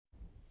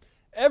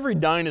Every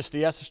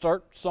dynasty has to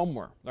start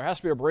somewhere. There has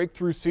to be a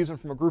breakthrough season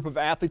from a group of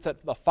athletes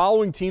that the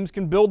following teams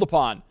can build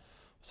upon.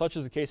 Such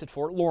is the case at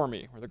Fort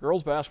Loramie, where the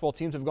girls basketball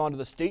teams have gone to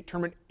the state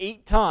tournament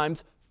 8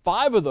 times,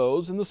 5 of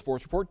those in the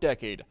Sports Report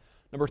decade.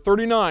 Number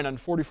 39 on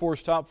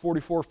 44's top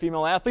 44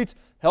 female athletes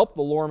helped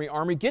the Loramie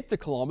Army get to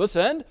Columbus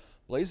and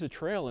blaze a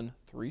trail in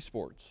 3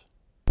 sports.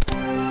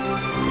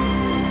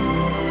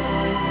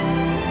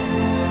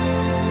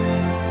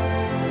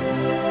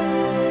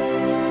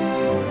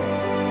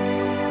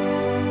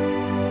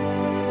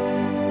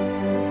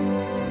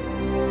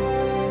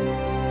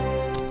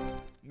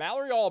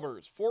 Mallory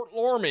Albers, Fort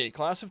Loramie,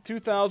 class of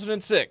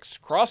 2006,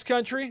 cross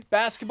country,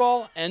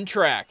 basketball, and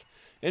track.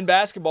 In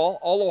basketball,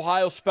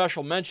 All-Ohio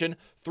special mention,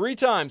 3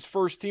 times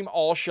first team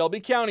All-Shelby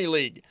County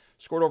League.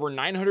 Scored over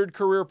 900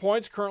 career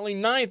points, currently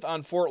 9th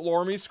on Fort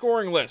Loramie's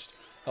scoring list.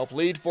 Helped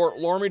lead Fort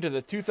Loramie to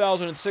the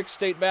 2006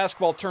 state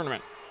basketball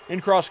tournament. In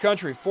cross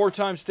country,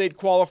 4-time state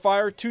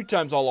qualifier, 2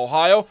 times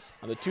All-Ohio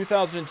on the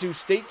 2002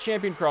 state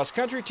champion cross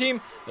country team,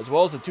 as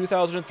well as the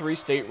 2003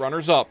 state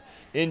runners-up.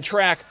 In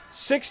track,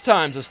 6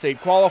 times a state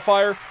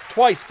qualifier,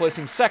 twice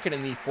placing 2nd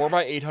in the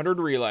 4x800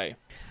 relay.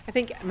 I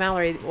think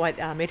Mallory, what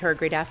made her a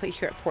great athlete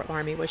here at Fort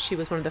Loramie was she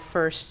was one of the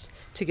first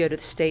to go to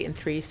the state in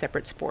 3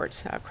 separate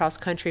sports, cross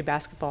country,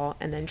 basketball,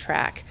 and then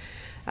track.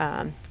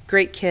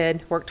 Great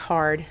kid, worked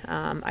hard.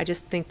 I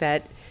just think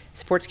that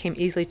sports came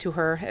easily to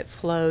her, it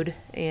flowed,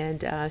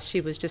 and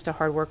she was just a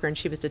hard worker and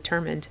she was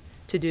determined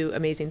to do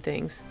amazing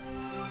things.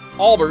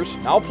 Albers,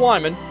 now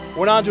Plyman,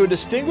 went on to a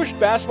distinguished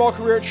basketball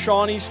career at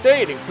Shawnee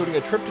State, including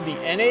a trip to the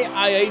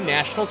NAIA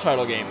national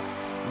title game.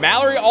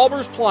 Mallory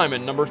Albers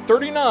Plyman, number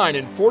 39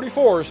 in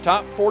 44's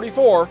top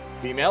 44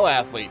 female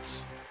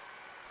athletes.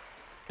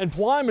 And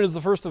Plyman is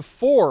the first of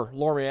 4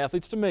 Loramie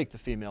athletes to make the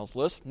females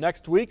list.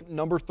 Next week,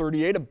 number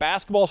 38, a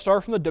basketball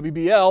star from the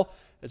WBL,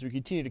 as we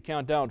continue to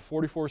count down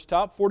 44's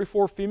top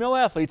 44 female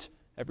athletes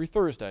every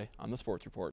Thursday on the Sports Report.